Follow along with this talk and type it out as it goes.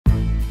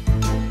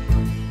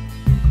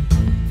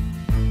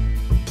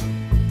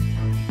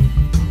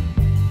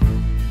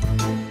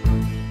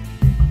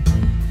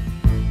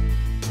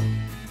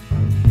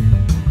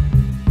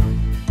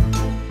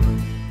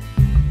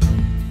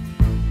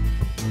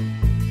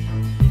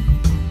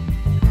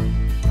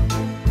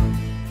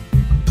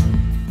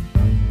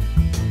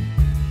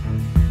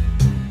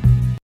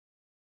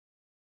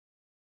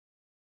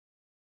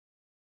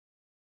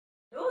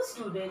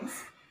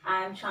students.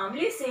 I am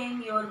Shyamli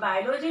Singh, your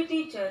biology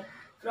teacher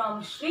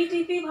from Shri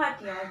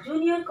Bhatia,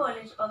 Junior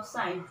College of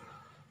Science.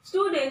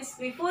 Students,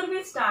 before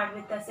we start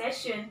with the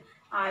session,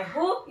 I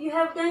hope you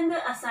have done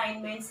the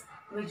assignments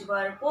which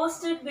were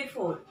posted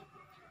before.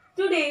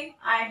 Today,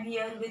 I am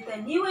here with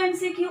a new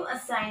MCQ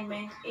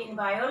assignment in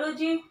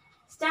Biology,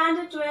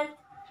 Standard 12,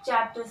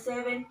 Chapter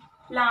 7,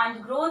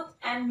 Plant Growth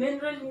and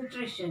Mineral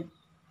Nutrition.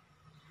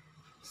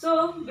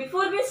 So,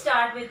 before we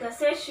start with the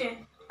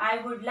session, I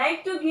would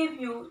like to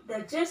give you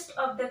the gist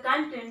of the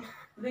content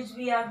which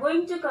we are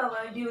going to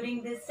cover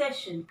during this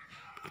session.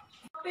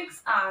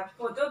 Topics are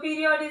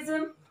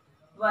photoperiodism,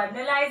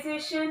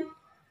 vernalization,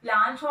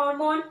 plant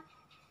hormone,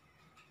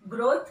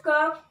 growth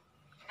curve,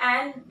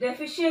 and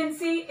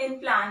deficiency in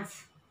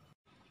plants.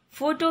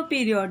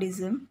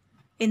 Photoperiodism.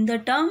 In the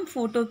term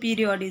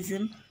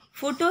photoperiodism,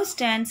 photo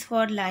stands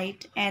for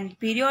light and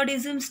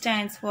periodism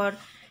stands for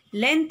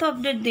length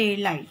of the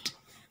daylight.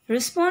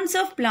 Response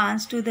of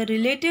plants to the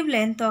relative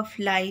length of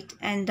light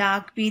and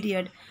dark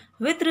period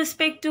with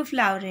respect to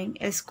flowering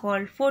is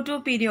called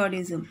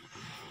photoperiodism.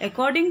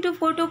 According to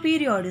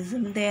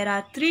photoperiodism, there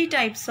are three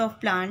types of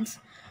plants: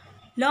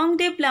 long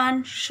day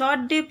plants,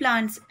 short day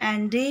plants,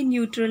 and day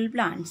neutral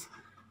plants.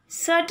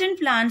 Certain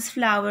plants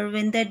flower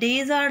when the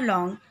days are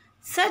long.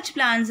 Such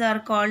plants are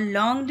called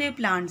long day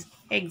plants.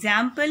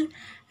 Example,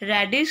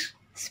 radish,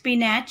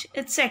 spinach,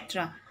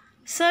 etc.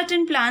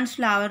 Certain plants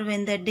flower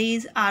when the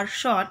days are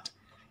short.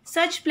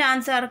 Such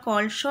plants are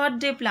called short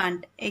day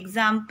plant.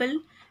 Example,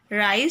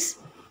 rice,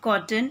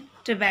 cotton,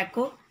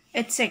 tobacco,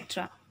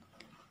 etc.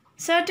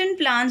 Certain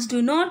plants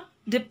do not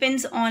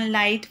depend on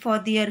light for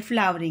their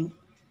flowering.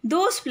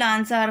 Those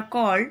plants are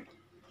called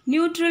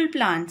neutral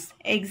plants.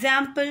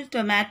 Example,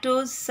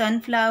 tomatoes,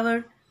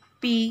 sunflower,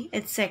 pea,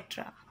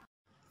 etc.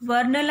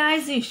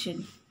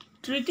 Vernalization.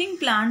 Treating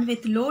plant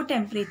with low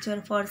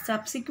temperature for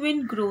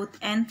subsequent growth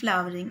and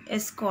flowering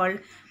is called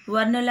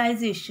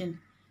vernalization.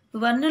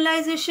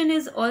 Vernalization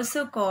is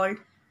also called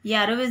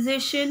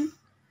aerovization,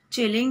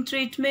 chilling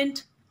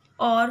treatment,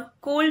 or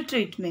cold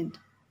treatment.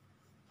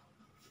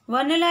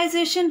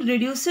 Vernalization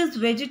reduces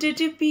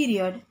vegetative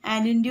period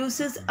and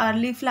induces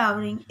early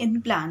flowering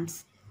in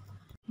plants.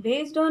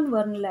 Based on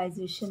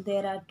vernalization,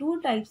 there are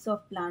two types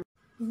of plants: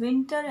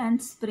 winter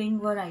and spring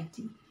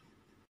variety.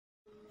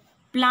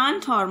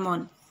 Plant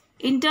hormone.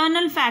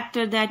 Internal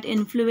factors that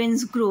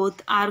influence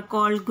growth are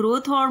called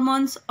growth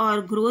hormones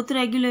or growth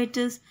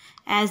regulators,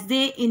 as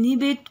they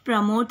inhibit,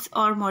 promotes,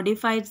 or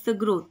modifies the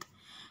growth.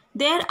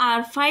 There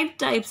are 5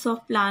 types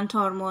of plant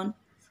hormone: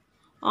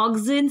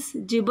 auxins,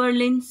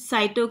 gibberellin,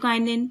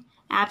 cytokinin,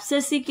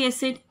 abscisic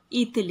acid,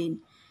 ethylene.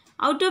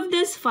 Out of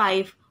these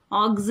 5,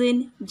 auxin,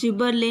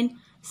 gibberellin,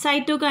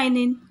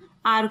 cytokinin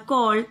are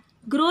called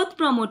growth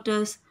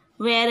promoters,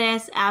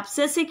 whereas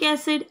abscisic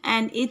acid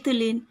and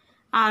ethylene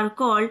are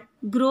called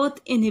growth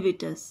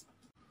inhibitors.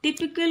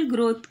 Typical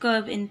growth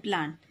curve in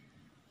plant.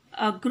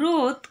 A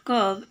growth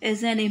curve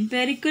is an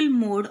empirical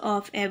mode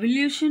of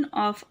evolution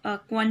of a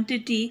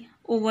quantity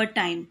over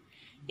time.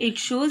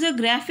 It shows a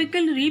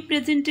graphical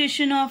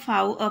representation of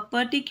how a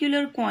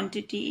particular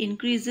quantity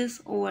increases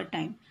over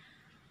time.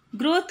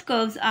 Growth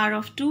curves are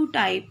of two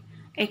types: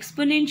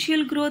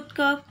 exponential growth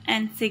curve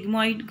and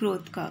sigmoid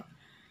growth curve.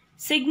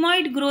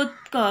 Sigmoid growth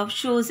curve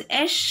shows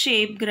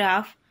S-shaped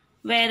graph,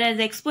 whereas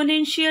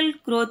exponential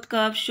growth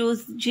curve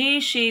shows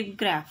J-shaped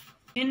graph.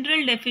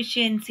 Mineral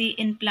deficiency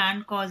in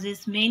plant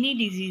causes many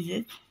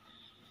diseases.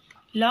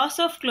 Loss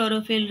of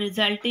chlorophyll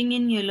resulting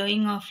in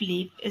yellowing of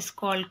leaf is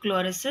called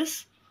necrosis.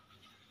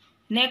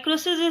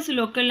 Necrosis is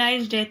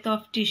localized death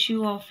of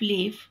tissue of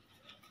leaf.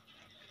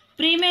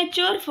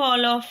 Premature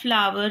fall of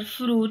flower,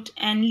 fruit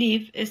and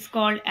leaf is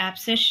called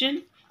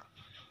abscission.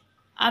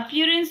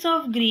 Appearance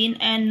of green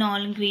and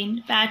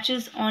non-green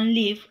patches on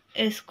leaf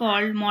is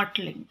called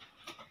mottling.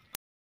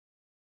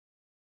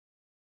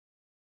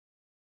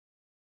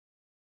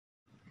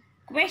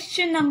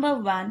 Question number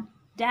 1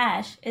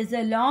 dash is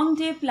a long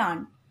day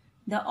plant.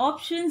 The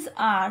options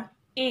are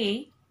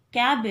A.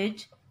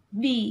 Cabbage,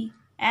 B.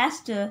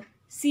 Aster,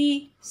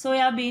 C.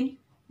 Soybean,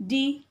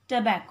 D.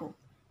 Tobacco.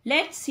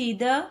 Let's see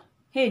the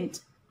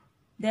hint.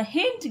 The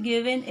hint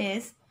given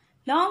is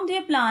long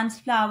day plants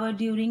flower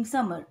during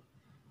summer.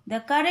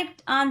 The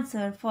correct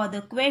answer for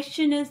the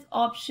question is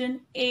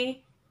option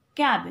A.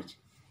 Cabbage.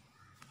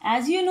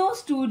 As you know,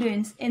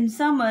 students, in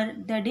summer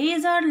the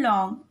days are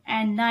long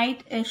and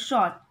night is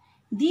short.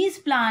 These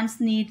plants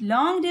need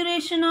long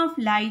duration of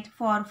light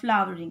for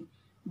flowering.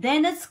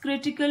 Then it's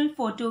critical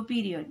photo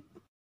period.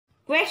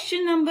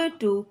 Question number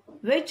 2.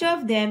 Which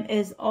of them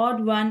is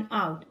odd one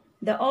out?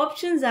 The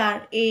options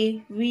are A.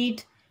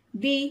 Wheat,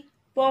 B.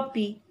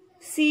 Poppy,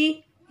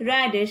 C.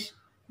 Radish,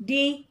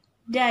 D.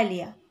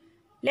 Dahlia.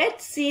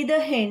 Let's see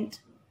the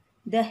hint.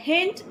 The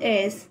hint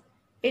is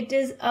it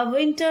is a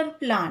winter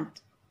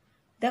plant.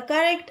 The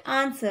correct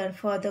answer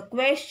for the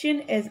question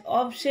is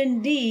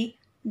option D.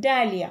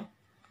 Dahlia.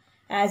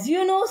 As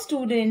you know,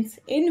 students,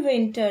 in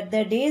winter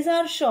the days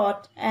are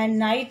short and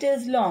night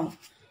is long.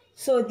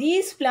 So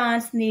these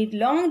plants need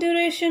long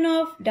duration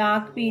of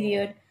dark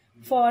period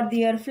for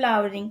their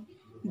flowering.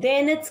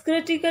 then it's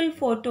critical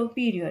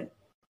photoperiod.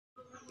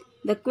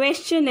 The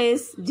question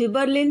is,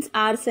 gibberellins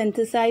are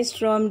synthesized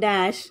from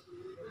dash.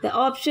 The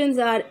options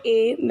are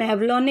A.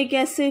 Mavlonic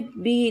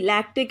acid, B.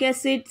 Lactic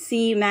acid,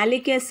 C.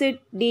 Malic acid,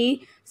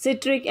 D.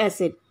 Citric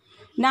acid.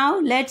 Now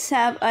let's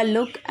have a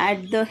look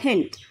at the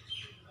hint.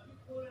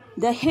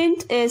 The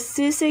hint is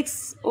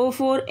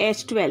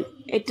C6O4H12.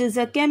 It is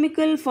a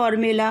chemical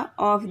formula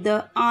of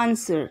the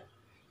answer.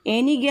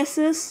 Any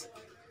guesses?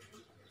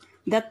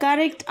 The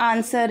correct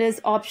answer is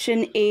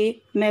option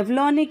A,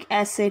 mavlonic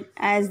acid,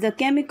 as the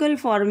chemical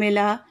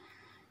formula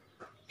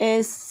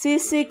is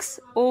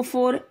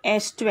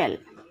C6O4H12.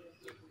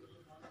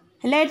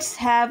 Let's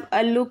have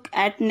a look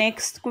at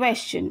next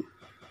question.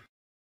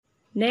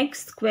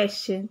 Next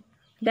question.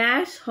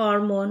 Dash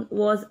hormone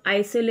was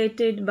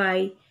isolated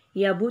by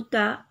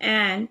Yabuta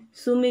and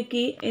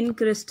Sumiki in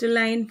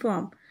crystalline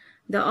form.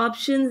 The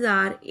options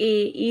are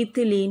A.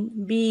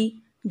 Ethylene,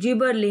 B.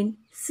 Gibberellin,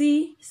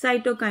 C.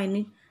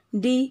 Cytokinin,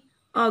 D.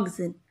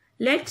 Auxin.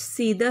 Let's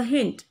see the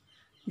hint.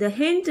 The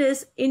hint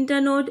is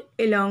internode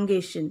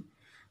elongation.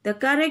 The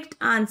correct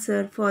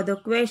answer for the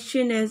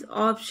question is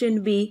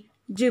option B.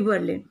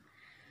 Gibberellin.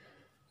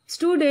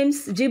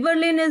 Students,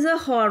 gibberellin is a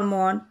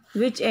hormone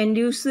which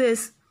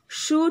induces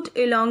shoot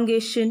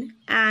elongation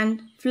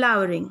and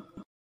flowering.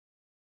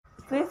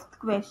 Fifth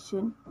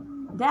question.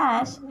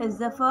 Dash is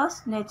the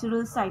first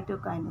natural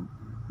cytokinin.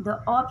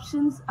 The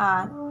options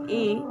are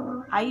A.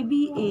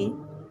 IBA,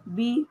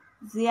 B.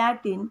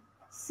 Zeatin,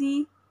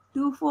 C.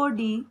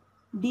 2,4-D,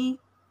 D.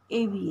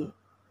 ABA.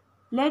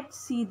 Let's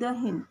see the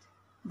hint.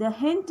 The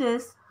hint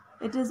is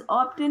it is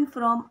obtained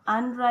from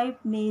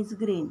unripe maize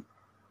grain.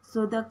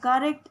 So the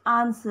correct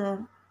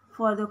answer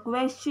for the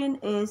question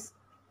is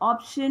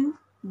option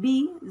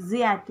B.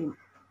 Zeatin.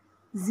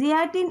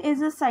 Zeatin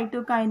is a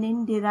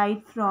cytokinin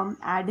derived from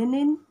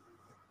adenine.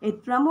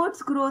 It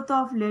promotes growth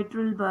of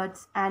lateral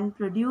buds and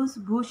produces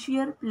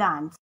bushier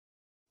plants.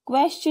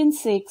 Question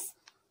 6.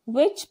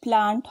 Which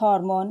plant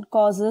hormone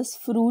causes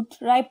fruit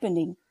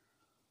ripening?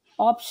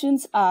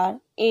 Options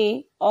are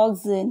A.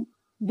 Auxin,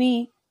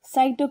 B.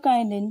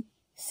 Cytokinin,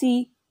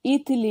 C.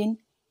 Ethylene,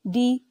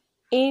 D.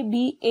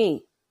 ABA.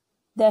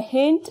 The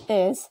hint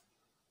is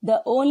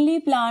the only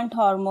plant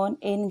hormone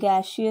in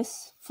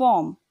gaseous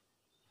form.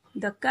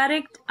 The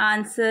correct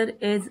answer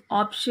is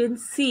option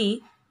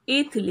C.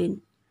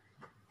 Ethylene.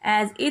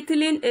 As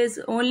ethylene is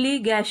only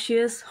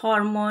gaseous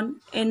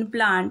hormone in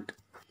plant,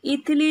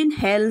 ethylene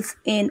helps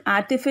in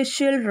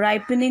artificial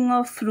ripening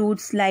of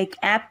fruits like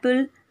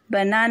apple,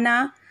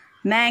 banana,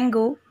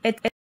 mango,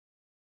 etc.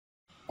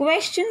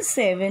 Question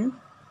 7.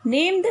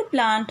 Name the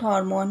plant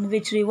hormone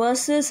which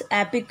reverses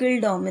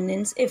apical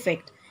dominance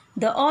effect.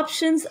 The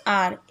options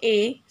are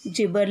A.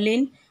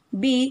 Gibberellin,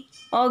 B.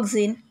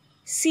 Auxin,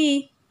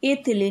 C.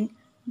 Ethylene,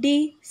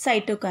 D.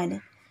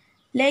 Cytokinin.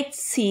 Let's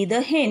see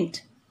the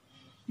hint.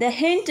 The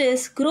hint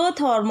is growth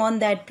hormone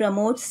that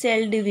promotes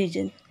cell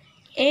division.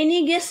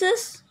 Any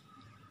guesses?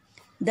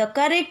 The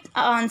correct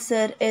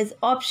answer is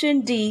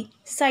option D.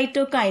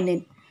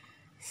 Cytokinin.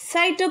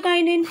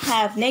 Cytokinin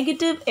have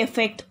negative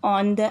effect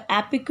on the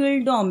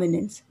apical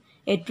dominance.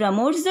 It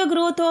promotes the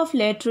growth of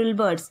lateral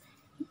buds.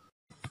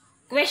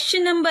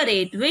 Question number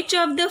 8. Which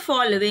of the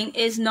following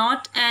is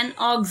not an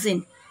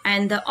auxin?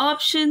 And the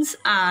options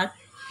are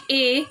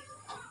A.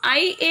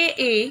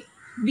 IAA,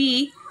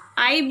 B.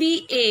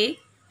 IBA,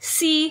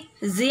 C.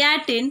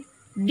 Zeatin,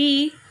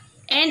 D.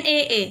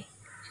 NAA.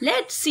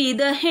 Let's see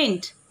the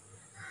hint.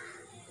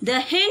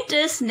 The hint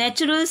is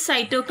natural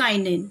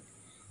cytokinin.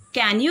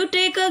 Can you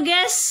take a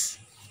guess?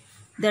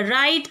 The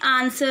right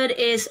answer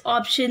is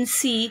option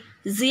C.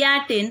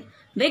 Zeatin,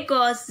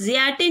 because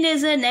zeatin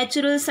is a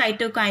natural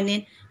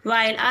cytokinin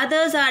while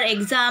others are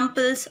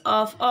examples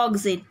of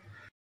auxin.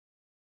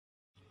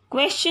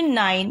 Question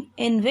 9.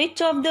 In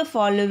which of the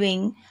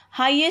following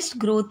highest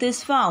growth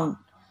is found?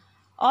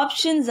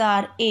 Options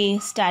are A.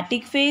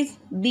 Static phase,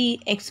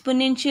 B.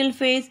 Exponential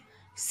phase,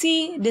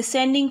 C.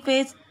 Descending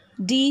phase,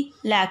 D.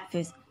 Lag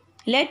phase.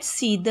 Let's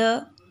see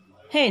the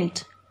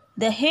hint.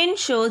 The hint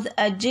shows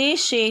a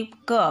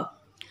J-shaped curve.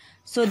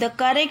 So the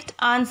correct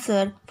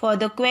answer for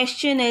the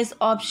question is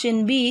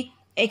option B.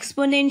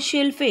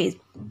 Exponential phase.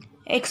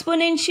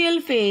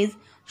 Exponential phase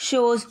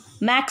shows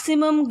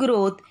maximum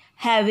growth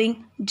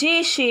having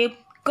J-shaped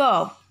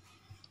curve.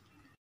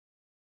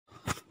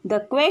 The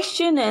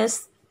question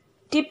is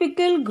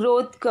typical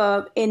growth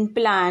curve in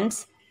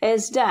plants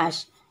is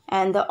dash,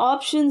 and the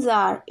options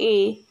are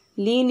A.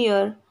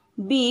 Linear,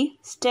 B.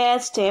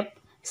 Stair-step,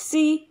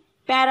 C.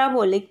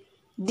 Parabolic,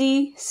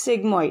 D.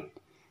 Sigmoid.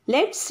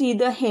 Let's see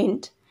the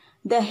hint.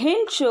 The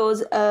hint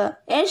shows a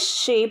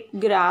S-shaped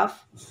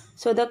graph.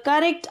 So the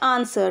correct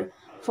answer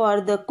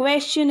for the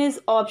question is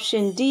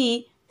option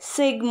D.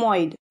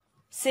 Sigmoid.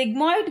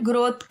 Sigmoid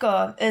growth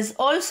curve is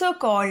also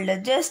called a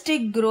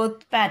logistic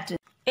growth pattern.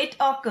 It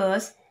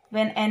occurs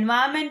when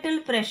environmental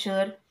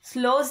pressure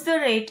slows the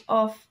rate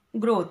of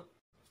growth.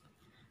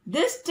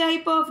 This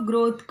type of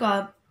growth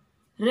curve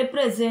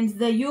represents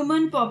the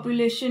human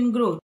population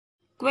growth.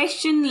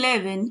 Question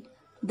 11.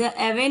 The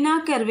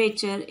Avena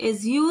curvature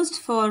is used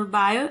for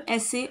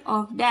bioassay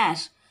of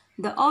dash.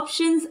 The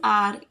options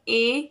are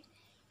A,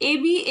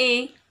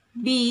 ABA,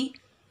 B,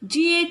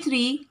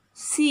 GA3,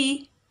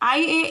 C,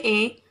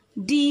 IAA,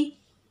 D,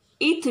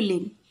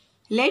 ethylene.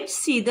 Let's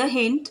see the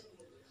hint.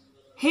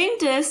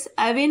 Hint is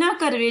Avena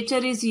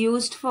curvature is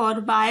used for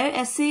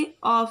bioassay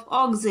of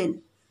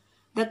oxen.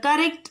 The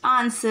correct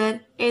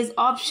answer is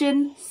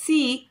option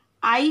C,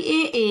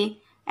 IAA.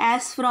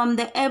 As from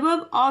the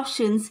above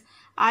options,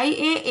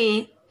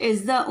 IAA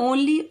is the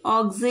only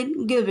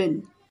oxen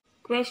given.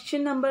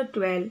 Question number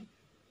 12.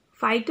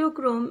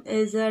 Phytochrome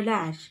is a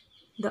dash.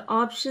 The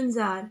options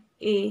are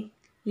A,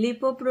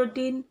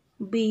 lipoprotein,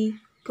 B,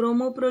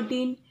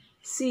 chromoprotein,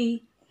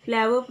 C,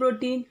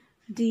 flavoprotein,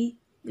 D,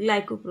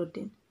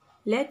 glycoprotein.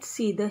 Let's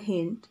see the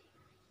hint.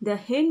 The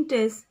hint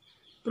is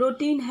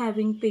protein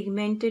having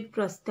pigmented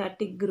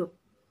prostatic group.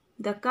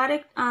 The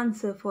correct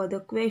answer for the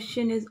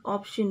question is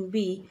option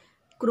B,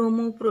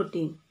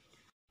 chromoprotein.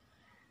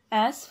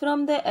 As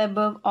from the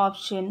above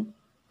option,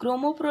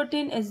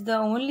 chromoprotein is the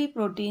only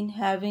protein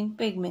having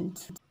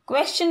pigments.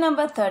 Question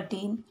number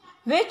 13.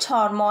 Which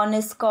hormone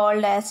is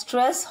called as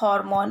stress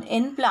hormone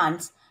in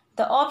plants?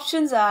 The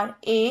options are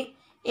A,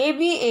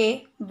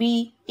 ABA,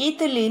 B,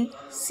 ethylene,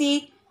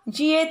 C,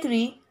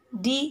 GA3,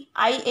 D,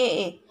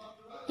 IAA.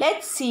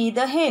 Let's see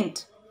the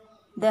hint.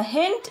 The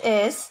hint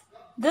is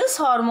this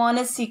hormone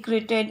is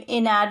secreted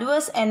in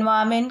adverse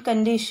environment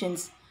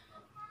conditions.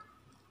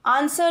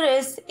 Answer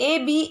is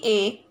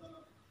ABA.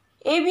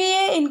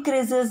 ABA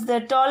increases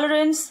the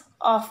tolerance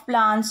of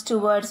plants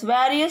towards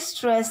various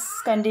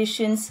stress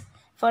conditions,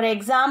 for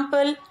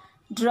example,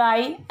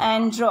 dry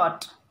and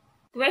drought.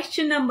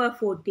 Question number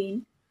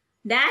 14.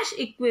 Dash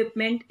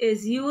equipment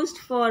is used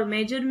for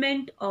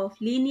measurement of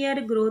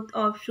linear growth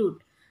of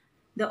shoot.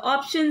 The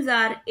options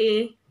are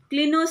A,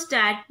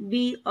 clinostat,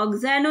 B,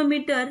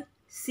 oxanometer,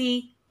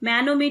 C,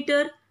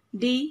 manometer,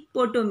 D,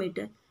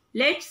 potometer.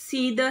 Let's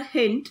see the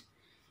hint.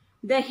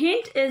 The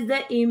hint is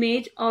the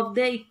image of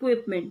the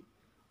equipment.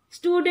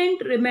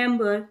 Student,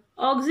 remember,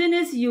 oxygen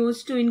is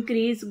used to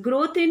increase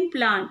growth in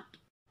plant.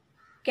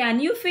 Can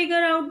you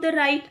figure out the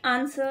right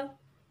answer?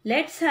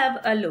 Let's have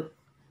a look.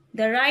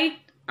 The right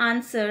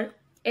answer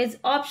is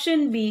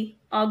option B,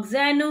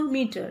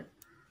 oxanometer.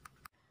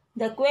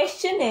 The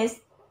question is,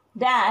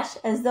 dash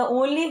is the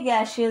only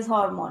gaseous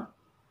hormone.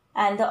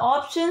 And the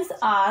options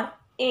are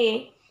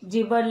A,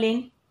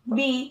 gibberellin,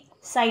 B,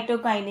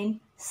 cytokinin,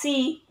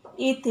 C,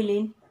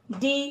 ethylene,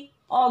 D,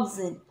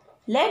 oxygen.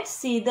 Let's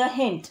see the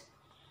hint.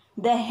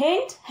 The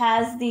hint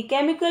has the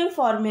chemical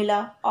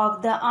formula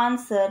of the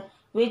answer,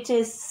 which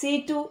is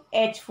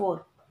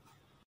C2H4.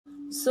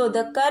 So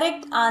the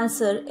correct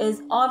answer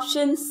is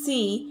option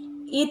C,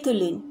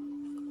 ethylene.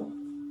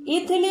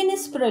 Ethylene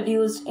is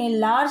produced in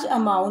large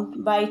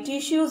amount by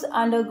tissues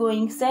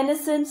undergoing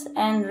senescence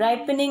and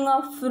ripening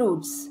of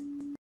fruits.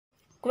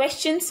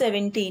 Question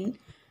 17.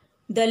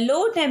 The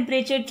low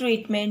temperature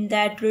treatment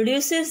that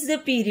reduces the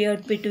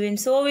period between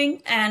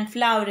sowing and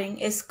flowering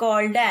is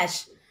called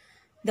dash.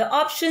 The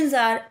options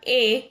are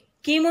A,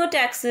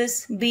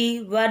 chemotaxis,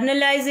 B,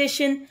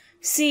 vernalization,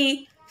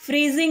 C,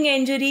 freezing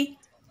injury,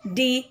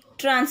 D,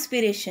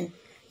 transpiration.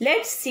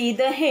 Let's see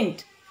the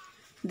hint.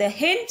 The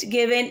hint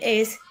given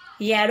is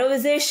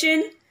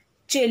yarrowization,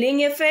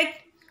 chilling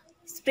effect,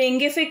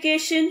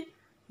 springification,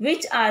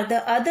 which are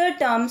the other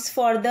terms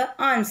for the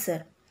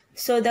answer.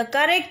 So the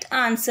correct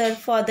answer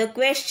for the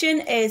question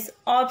is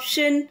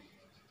option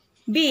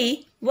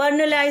B,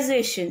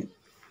 vernalization.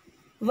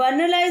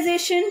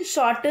 Vernalization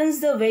shortens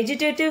the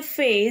vegetative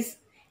phase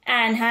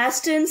and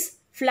hastens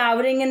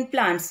flowering in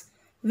plants.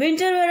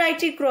 Winter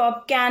variety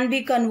crop can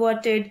be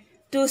converted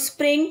to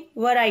spring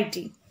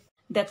variety.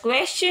 The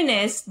question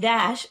is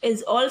dash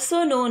is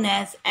also known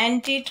as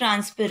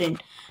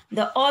anti-transparent.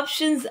 The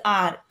options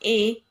are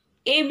A,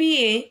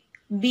 ABA,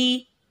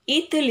 B,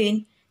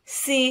 ethylene,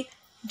 C,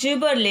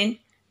 gibberellin,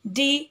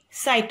 D,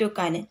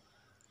 cytokinin.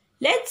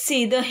 Let's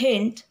see the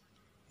hint.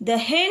 The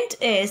hint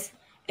is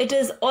it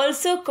is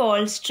also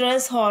called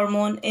stress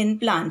hormone in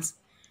plants.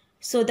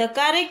 So the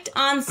correct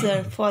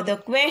answer for the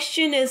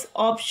question is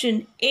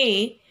option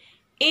A,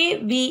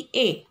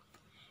 ABA.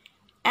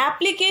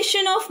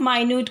 Application of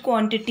minute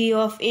quantity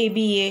of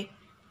ABA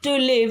to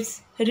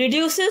leaves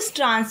reduces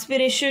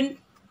transpiration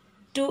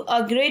to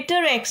a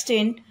greater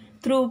extent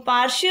through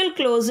partial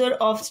closure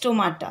of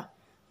stomata.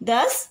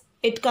 Thus,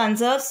 it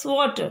conserves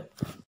water.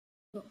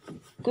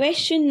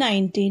 Question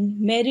 19.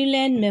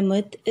 Maryland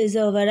mammoth is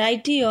a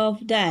variety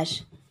of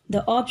dash.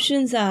 The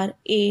options are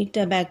A,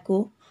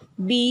 tobacco,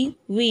 B,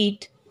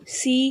 wheat,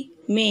 C,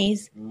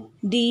 maize,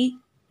 D,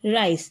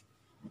 rice.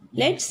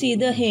 Let's see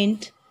the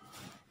hint.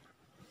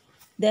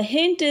 The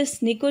hint is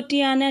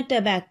Nicotiana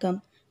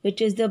tabacum,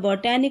 which is the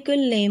botanical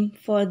name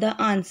for the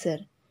answer.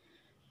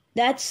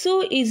 That's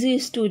so easy,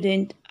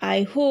 student.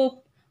 I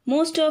hope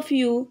most of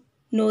you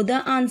know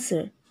the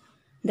answer.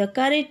 The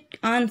correct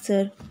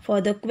answer for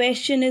the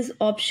question is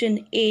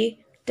option A,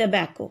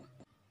 tobacco.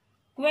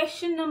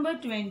 Question number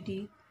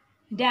 20.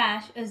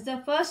 Dash is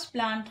the first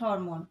plant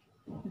hormone.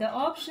 The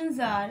options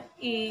are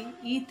A.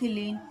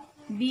 Ethylene,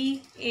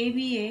 B.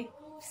 AVA,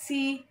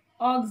 C.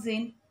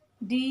 Auxin,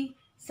 D.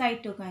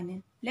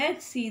 Cytokinin.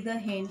 Let's see the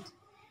hint.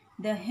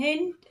 The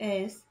hint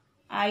is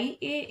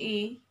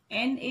IAA,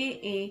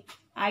 NAA,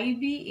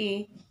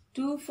 IBA,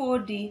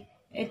 2,4-D,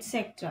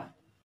 etc.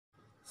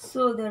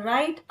 So the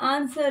right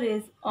answer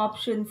is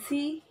option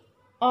C,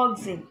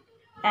 auxin,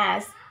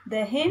 as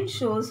the hint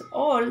shows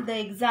all the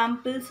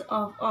examples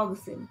of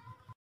auxin.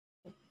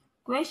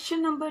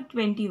 Question number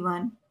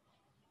 21.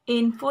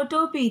 In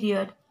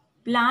photoperiod,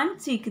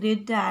 plants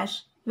secrete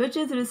dash which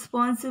is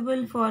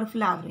responsible for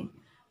flowering.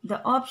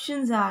 The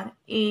options are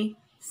A.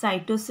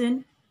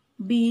 Cytosine,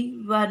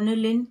 B.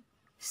 Vernalization,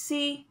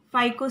 C.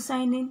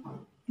 Phycocinin,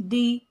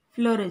 D.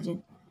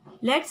 Florigin.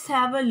 Let's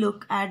have a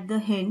look at the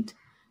hint.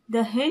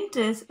 The hint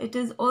is it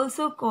is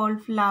also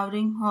called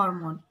flowering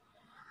hormone.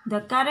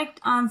 The correct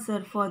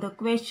answer for the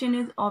question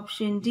is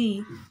option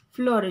D.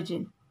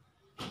 Florigin.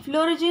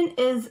 Florigin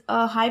is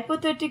a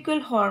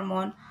hypothetical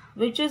hormone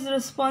which is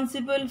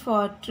responsible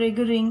for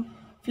triggering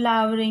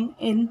flowering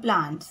in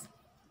plants.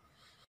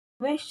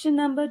 Question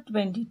number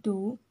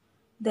 22.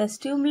 The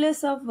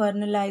stimulus of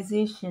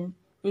vernalization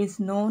is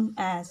known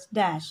as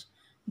dash.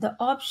 The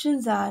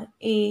options are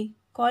A.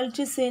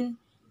 Colchicine,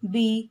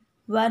 B.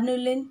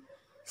 Vernulin,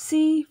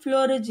 C.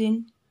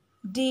 Florigin,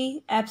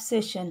 D.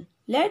 Abscission.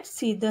 Let's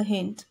see the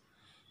hint.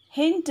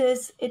 Hint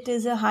is it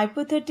is a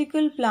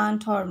hypothetical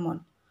plant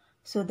hormone.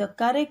 So the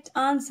correct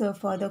answer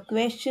for the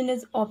question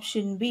is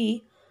option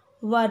B,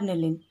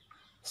 vernulin.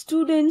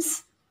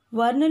 Students,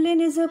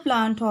 vernulin is a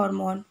plant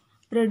hormone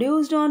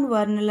produced on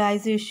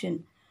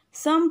vernalization.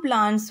 Some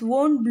plants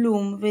won't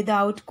bloom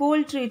without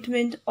cold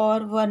treatment or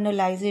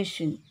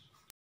vernalization.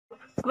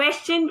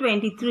 Question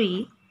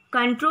 23.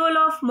 Control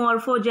of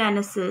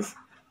morphogenesis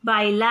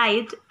by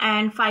light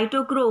and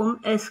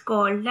phytochrome is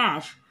called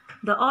dash.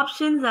 The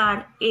options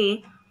are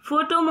A.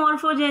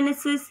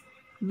 Photomorphogenesis,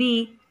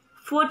 B.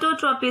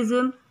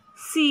 Phototropism,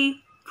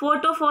 C.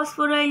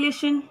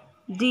 Photophosphorylation,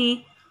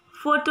 D.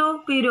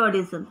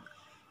 Photoperiodism.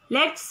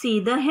 Let's see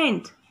the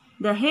hint.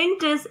 The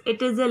hint is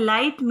it is a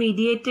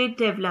light-mediated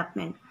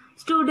development.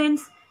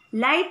 Students,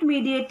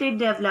 light-mediated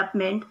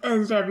development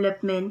is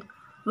development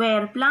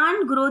where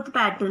plant growth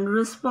pattern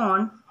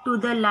respond to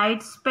the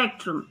light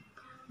spectrum.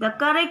 The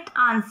correct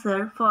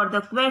answer for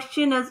the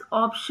question is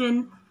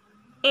option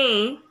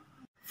A,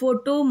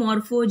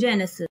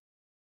 photomorphogenesis.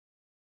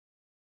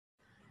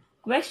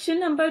 Question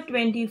number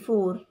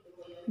 24.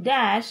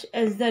 Dash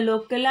is the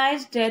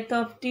localized death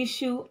of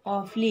tissue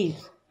of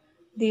leaves.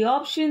 The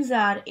options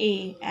are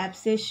A.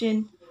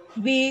 Abscission,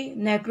 B.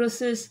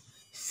 Necrosis,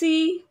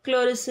 C.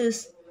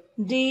 Chlorosis,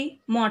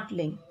 D.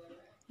 Mottling.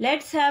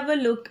 Let's have a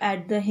look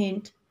at the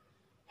hint.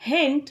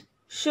 Hint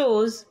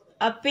shows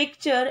a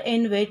picture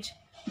in which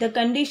the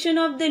condition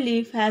of the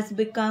leaf has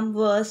become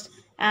worse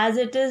as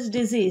it is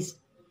diseased.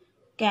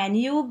 Can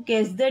you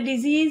guess the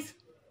disease?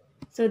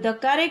 So the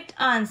correct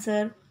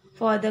answer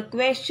for the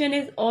question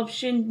is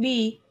option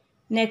B,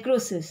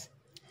 necrosis.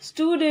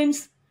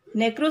 Students,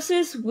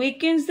 necrosis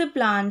weakens the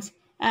plants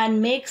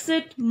and makes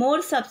it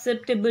more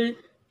susceptible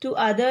to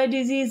other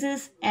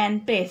diseases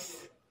and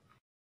pests.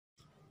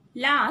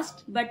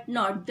 Last but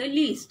not the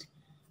least,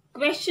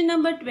 question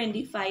number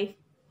 25.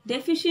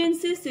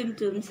 Deficiency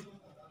symptoms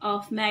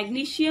of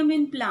magnesium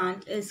in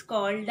plant is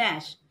called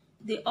dash.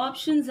 The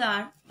options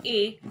are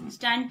A.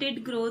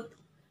 Stunted growth,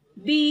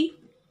 B.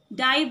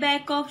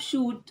 Dieback of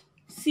shoot,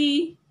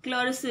 C.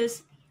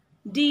 Chlorosis,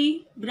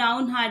 D.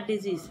 Brown heart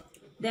disease.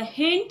 The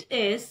hint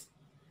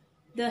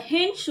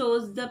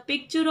shows the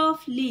picture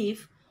of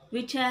leaf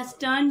which has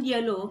turned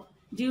yellow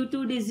due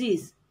to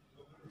disease.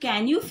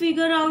 Can you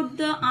figure out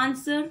the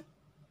answer?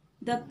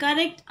 The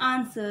correct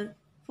answer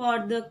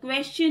for the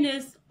question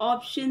is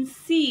option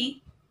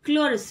C,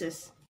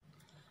 chlorosis.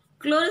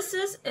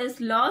 Chlorosis is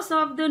loss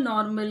of the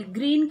normal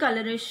green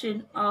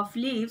coloration of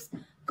leaves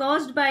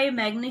caused by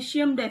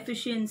magnesium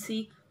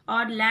deficiency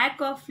or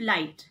lack of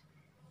light.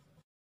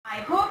 I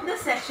hope the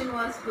session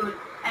was good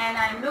and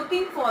I am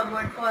looking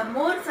forward for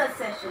more such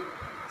sessions.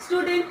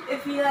 Student,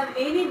 if you have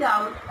any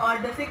doubt or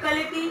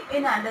difficulty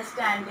in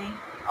understanding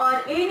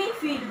or any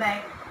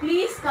feedback,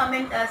 please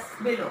comment us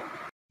below.